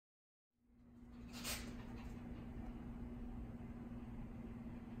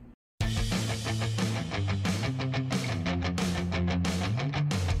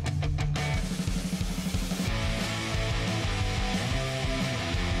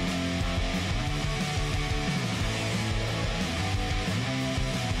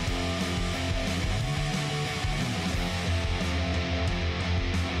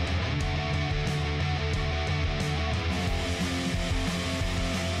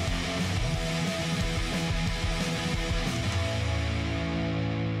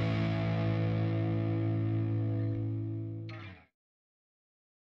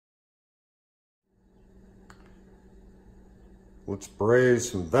Let's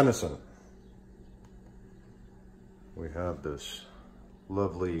braise some venison. We have this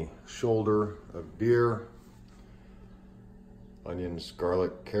lovely shoulder of deer, onions,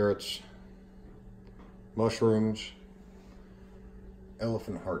 garlic, carrots, mushrooms,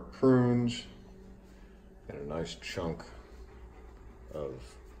 elephant heart prunes, and a nice chunk of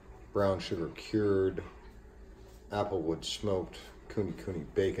brown sugar cured applewood smoked kuni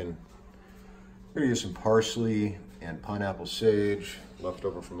bacon. We're gonna use some parsley and pineapple sage left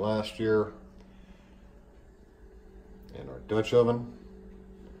over from last year. And our Dutch oven.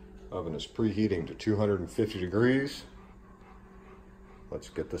 Oven is preheating to 250 degrees. Let's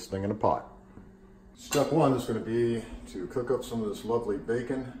get this thing in a pot. Step one is going to be to cook up some of this lovely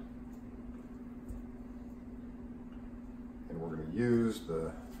bacon. And we're going to use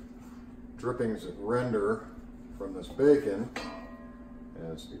the drippings that render from this bacon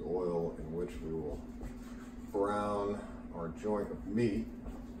as the oil in which we will brown our joint of meat.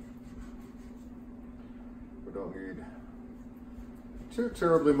 We don't need too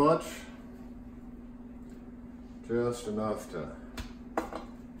terribly much, just enough to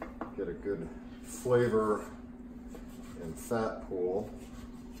get a good flavor and fat pool.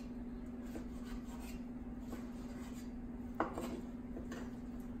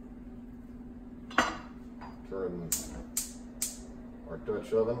 Turn our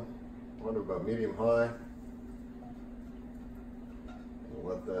Dutch oven on to about medium high and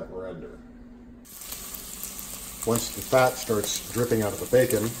let that render. Once the fat starts dripping out of the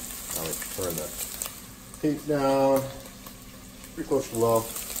bacon, I like to turn the heat down pretty close to low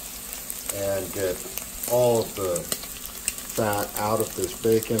and get all of the fat out of this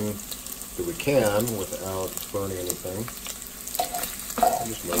bacon that we can without burning anything.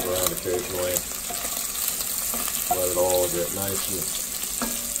 Just move around occasionally. Let it all get nice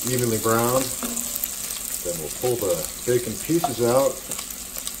and evenly browned. Then we'll pull the bacon pieces out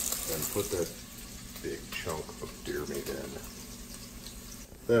and put that big chunk of deer meat in.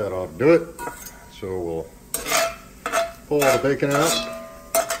 That ought to do it. So we'll pull all the bacon out,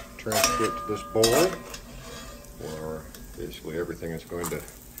 transfer it to this bowl, where basically everything is going to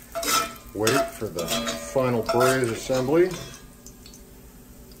wait for the final braise assembly.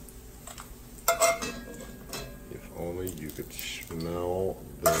 If only you could smell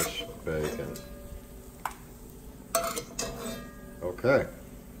this bacon. Okay,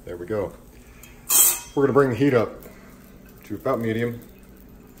 there we go. We're going to bring the heat up to about medium,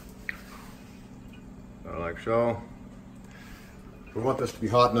 like so. We want this to be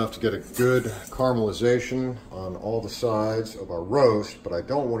hot enough to get a good caramelization on all the sides of our roast, but I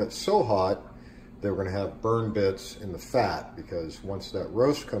don't want it so hot that we're going to have burn bits in the fat, because once that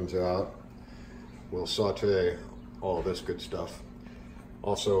roast comes out, we'll saute all this good stuff.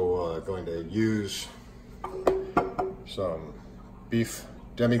 Also going to use some beef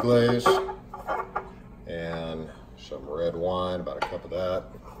demi-glaze and some red wine, about a cup of that,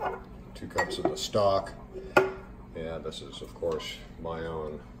 2 cups of the stock, and this is of course my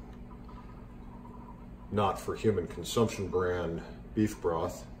own not for human consumption brand beef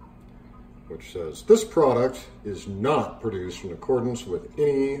broth, which says this product is not produced in accordance with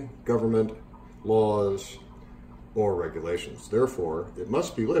any government laws or regulations. Therefore, it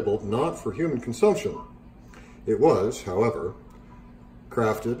must be labeled not for human consumption. It was, however,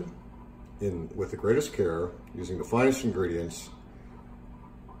 crafted with the greatest care, using the finest ingredients,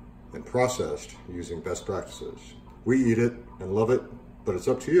 and processed using best practices. We eat it and love it, but it's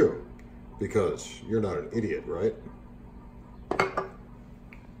up to you, because you're not an idiot, right?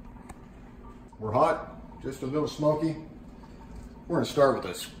 We're hot, just a little smoky. We're gonna start with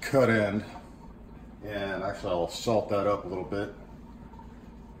this cut end, and actually I'll salt that up a little bit.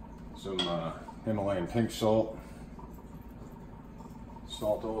 Some Himalayan pink salt.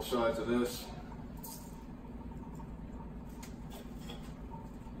 Salt all sides of this.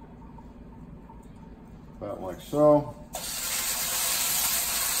 About like so.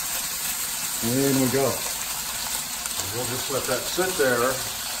 And in we go. And we'll just let that sit there.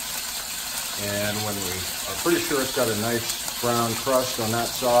 And when we are pretty sure it's got a nice brown crust on that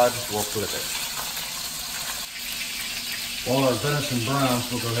side, we'll flip it. While our venison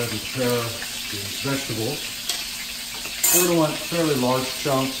browns, we'll go ahead and prepare these vegetables. We're going to want fairly large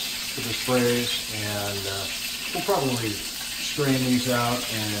chunks for this braise, and we'll probably strain these out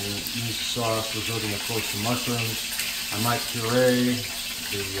and use the sauce, reserving of course the mushrooms. I might puree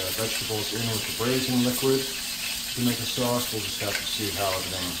the vegetables in with the braising liquid to make a sauce. We'll just have to see how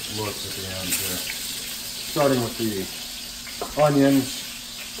everything looks at the end here. Starting with the onions,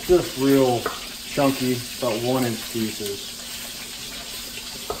 just real chunky, about 1-inch pieces.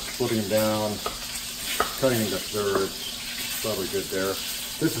 Splitting them down, cutting into thirds. probably good there.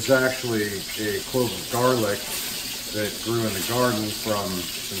 This is actually a clove of garlic that grew in the garden from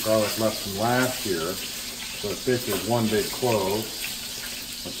some garlic left from last year. So it's basically one big clove,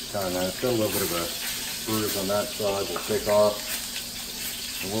 which is kind of nice. Got a little bit of a bruise on that side. We'll take off,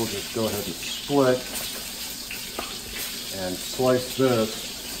 and we'll just go ahead and split and slice this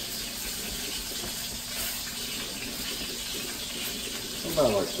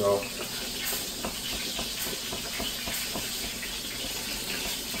about like so.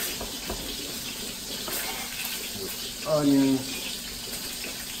 With onions,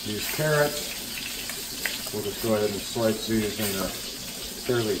 these carrots, we'll just go ahead and slice these into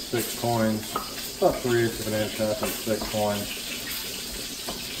fairly thick coins, about 3/8 of an inch, half inch thick coins.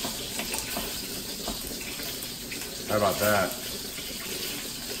 How about that?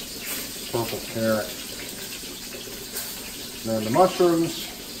 Purple carrot. Now the mushrooms,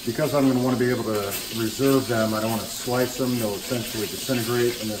 because I'm going to want to be able to reserve them, I don't want to slice them. They'll essentially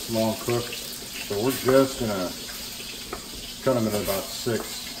disintegrate in this long cook. So we're just going to cut them in about 6,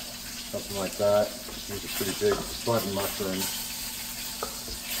 something like that. These are pretty big button mushrooms.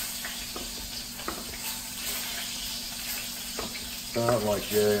 About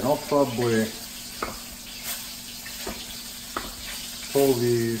like yay. And I'll probably pull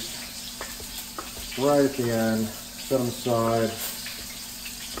these right at the end. Set them aside,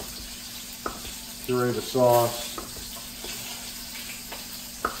 puree the sauce,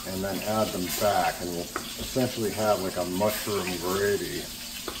 and then add them back, and we'll essentially have like a mushroom gravy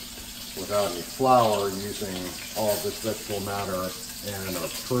without any flour, using all of this vegetable matter and our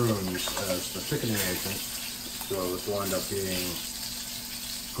prunes as the thickening agent. So this will end up being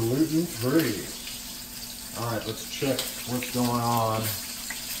gluten-free. All right, let's check what's going on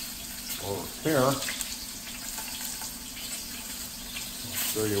over here.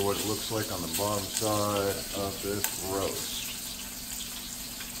 Show you what it looks like on the bottom side of this roast.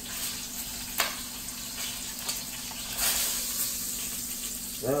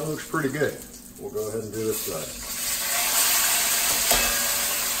 That looks pretty good. We'll go ahead and do this side.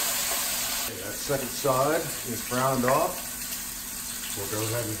 Okay, that second side is browned off. We'll go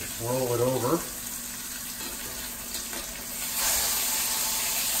ahead and just roll it over.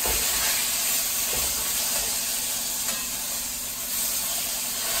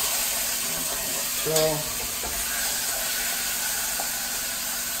 So,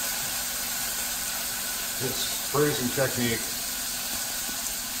 this braising technique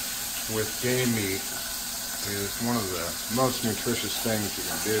with game meat is one of the most nutritious things you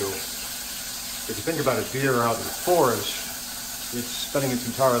can do. If you think about a deer out in the forest, it's spending its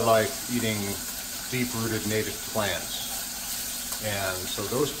entire life eating deep-rooted native plants. And so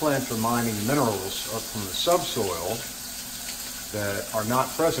those plants are mining minerals up from the subsoil that are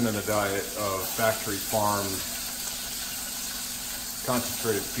not present in the diet of factory farmed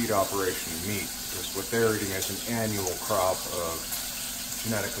concentrated feed operation meat, because what they're eating is an annual crop of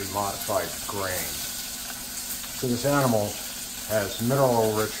genetically modified grain. So this animal has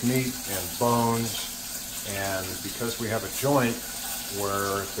mineral-rich meat and bones, and because we have a joint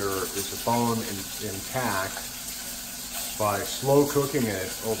where there is a bone intact, by slow cooking it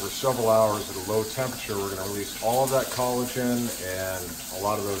over several hours at a low temperature, we're going to release all of that collagen and a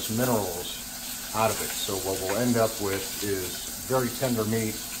lot of those minerals out of it. So what we'll end up with is very tender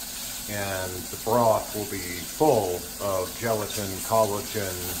meat, and the broth will be full of gelatin,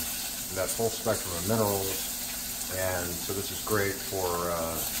 collagen, that full spectrum of minerals. And so this is great for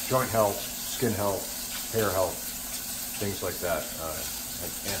joint health, skin health, hair health, things like that.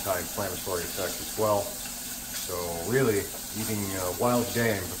 Anti-inflammatory effect as well. So really, eating wild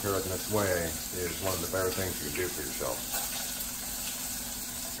game prepared in this way is one of the better things you can do for yourself.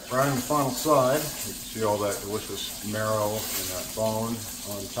 Browning the final side, you can see all that delicious marrow and that bone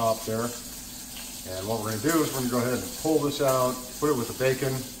on top there. And what we're going to do is we're going to go ahead and pull this out, put it with the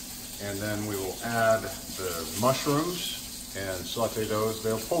bacon, and then we will add the mushrooms and saute those.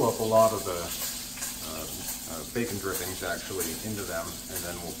 They'll pull up a lot of the bacon drippings actually into them, and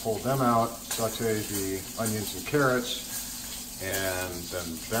then we'll pull them out, saute the onions and carrots, and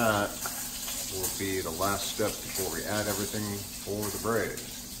then that will be the last step before we add everything for the braise.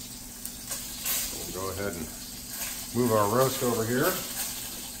 So we'll go ahead and move our roast over here.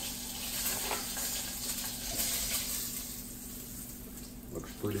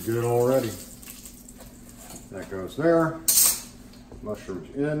 Looks pretty good already. That goes there. Mushrooms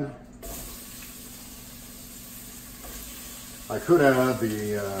in. I could add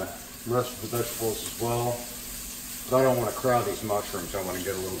the rest of the vegetables as well, but I don't want to crowd these mushrooms. I want to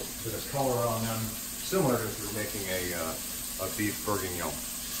get a little bit of color on them, similar to if you're making a beef bourguignon.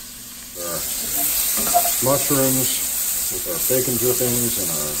 Mushrooms, with our bacon drippings and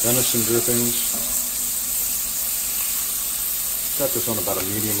our venison drippings. Got this on about a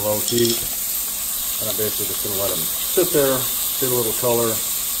medium-low heat. And I'm basically just going to let them sit there, get a little color,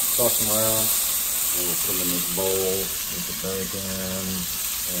 toss them around, and we'll put them in this bowl with the bacon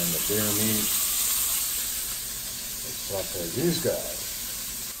and the deer meat. Let's saute these guys.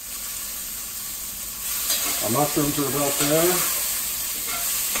 Our mushrooms are about there.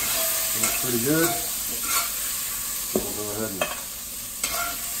 Looks pretty good. We'll go ahead and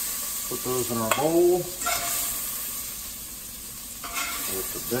put those in our bowl with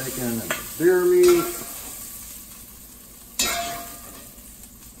the bacon and the deer meat.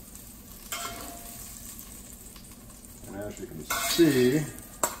 And as you can see,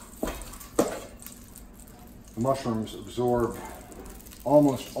 the mushrooms absorb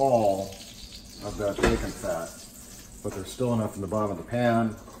almost all of that bacon fat, but there's still enough in the bottom of the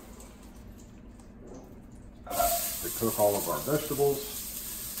pan to cook all of our vegetables.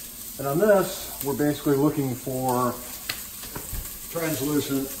 And on this, we're basically looking for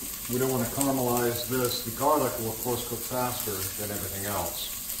translucent. We don't want to caramelize this. The garlic will, of course, cook faster than everything else.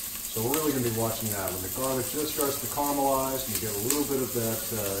 So we're really going to be watching that. When the garlic just starts to caramelize and you get a little bit of that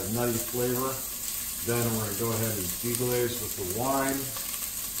nutty flavor, then we're going to go ahead and deglaze with the wine,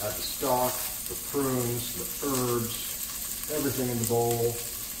 add the stock, the prunes, the herbs, everything in the bowl,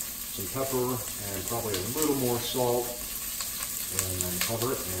 some pepper, and probably a little more salt, and then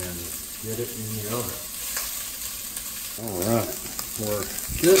cover it and get it in the oven. All right. We're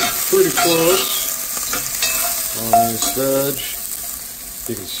getting pretty close on these veg.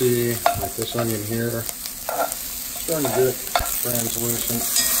 You can see, like this onion here, starting to get translucent.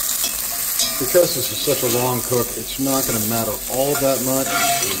 Because this is such a long cook, it's not going to matter all that much.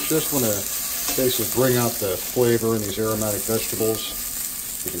 We just want to basically bring out the flavor in these aromatic vegetables.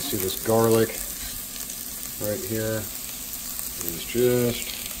 You can see this garlic right here is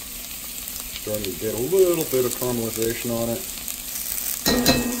just starting to get a little bit of caramelization on it. We're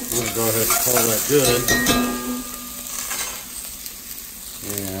going to go ahead and call that good.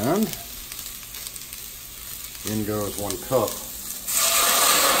 And in goes 1 cup.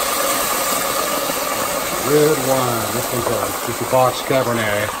 Red wine. This one's just a box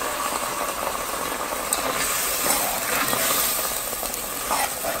Cabernet.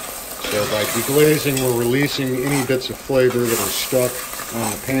 So by deglazing, we're releasing any bits of flavor that are stuck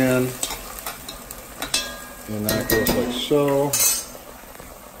on the pan. And that goes like so.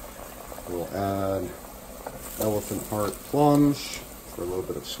 We'll add elephant heart plums for a little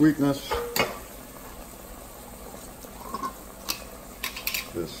bit of sweetness.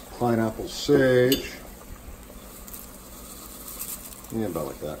 This pineapple sage. Yeah, about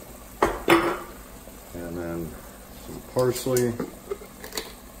like that. And then some parsley.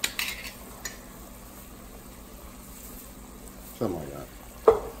 Something like that.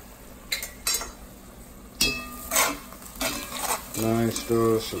 Nice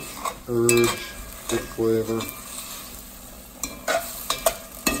dose of herbs, good flavor.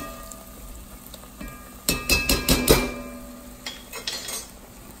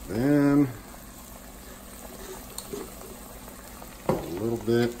 Then a little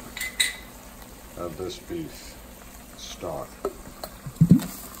bit of this beef stock.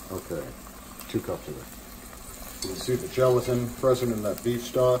 Okay, 2 cups of it. You can see the gelatin present in that beef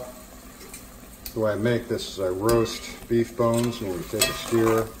stock. The way I make this is I roast beef bones, and we take a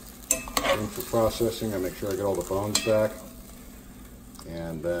skewer in for processing. I make sure I get all the bones back.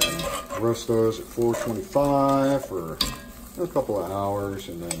 And then roast those at 425 for a couple of hours,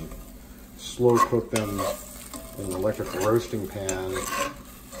 and then slow cook them in an electric roasting pan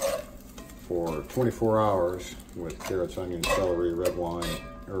for 24 hours with carrots, onions, celery, red wine,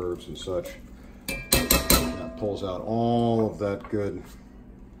 herbs, and such. That pulls out all of that good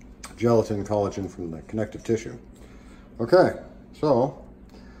gelatin, collagen from the connective tissue. Okay, so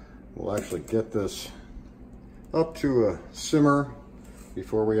we'll actually get this up to a simmer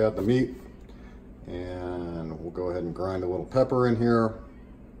before we add the meat. And we'll go ahead and grind a little pepper in here,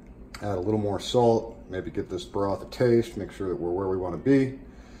 add a little more salt, maybe get this broth a taste, make sure that we're where we want to be.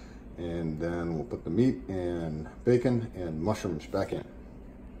 And then we'll put the meat and bacon and mushrooms back in.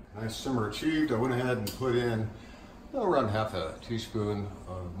 Nice simmer achieved. I went ahead and put in around half a teaspoon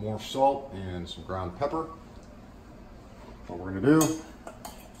of more salt and some ground pepper. What we're going to do,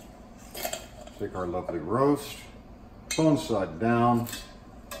 take our lovely roast, bone side down,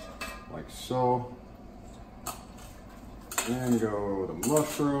 like so. Then go the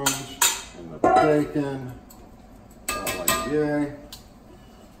mushrooms and the bacon, about like yay.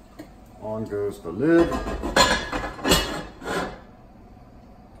 On goes the lid.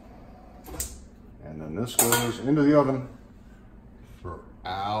 And then this goes into the oven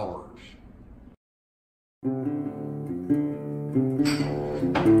hours.